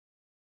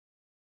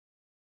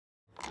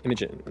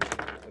Imogen,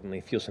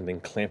 suddenly feel something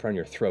clamp around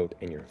your throat,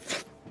 and you're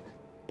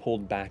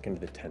pulled back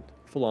into the tent,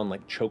 full on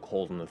like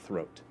chokehold in the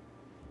throat.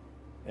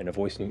 And a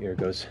voice in your ear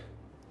goes,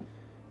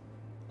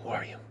 "Who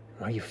are you?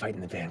 Why are you fighting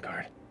the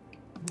Vanguard?"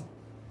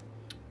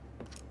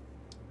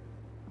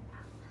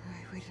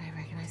 Wait, did I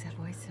recognize that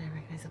voice? Did I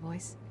recognize the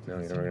voice? No,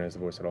 you don't recognize the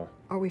voice at all.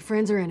 Are we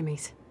friends or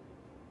enemies?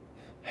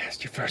 I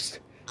asked you first.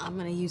 I'm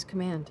gonna use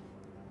command.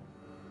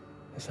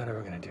 That's not how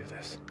we're gonna do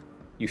this.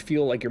 You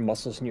feel like your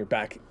muscles in your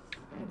back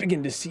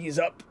begin to seize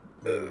up.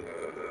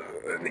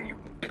 And then you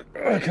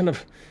kind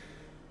of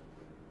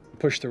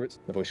push through it.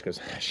 The voice goes,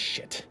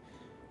 "Shit."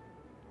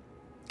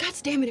 God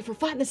damn it, if we're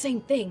fighting the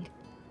same thing,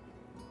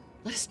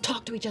 let us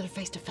talk to each other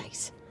face to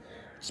face.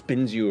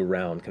 Spins you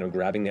around, kind of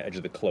grabbing the edge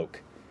of the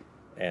cloak,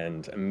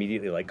 and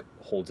immediately like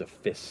holds a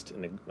fist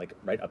and like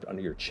right up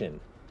under your chin,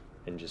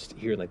 and just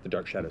here like the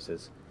dark shadow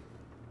says,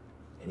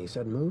 "Any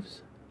sudden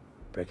moves,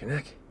 break your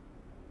neck.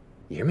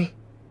 You hear me?"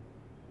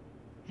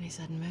 Any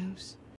sudden moves?